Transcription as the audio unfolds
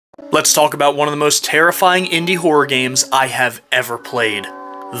Let's talk about one of the most terrifying indie horror games I have ever played.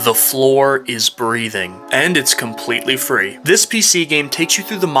 The Floor is Breathing, and it's completely free. This PC game takes you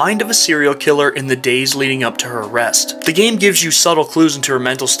through the mind of a serial killer in the days leading up to her arrest. The game gives you subtle clues into her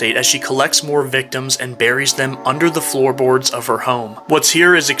mental state as she collects more victims and buries them under the floorboards of her home. What's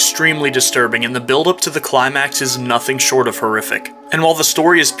here is extremely disturbing, and the build-up to the climax is nothing short of horrific. And while the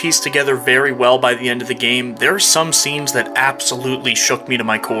story is pieced together very well by the end of the game, there are some scenes that absolutely shook me to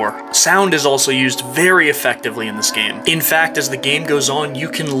my core. Sound is also used very effectively in this game. In fact, as the game goes on, you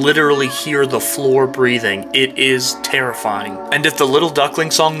can literally hear the floor breathing. It is terrifying. And if the Little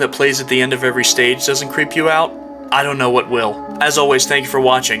Duckling song that plays at the end of every stage doesn't creep you out, I don't know what will. As always, thank you for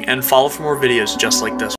watching, and follow for more videos just like this.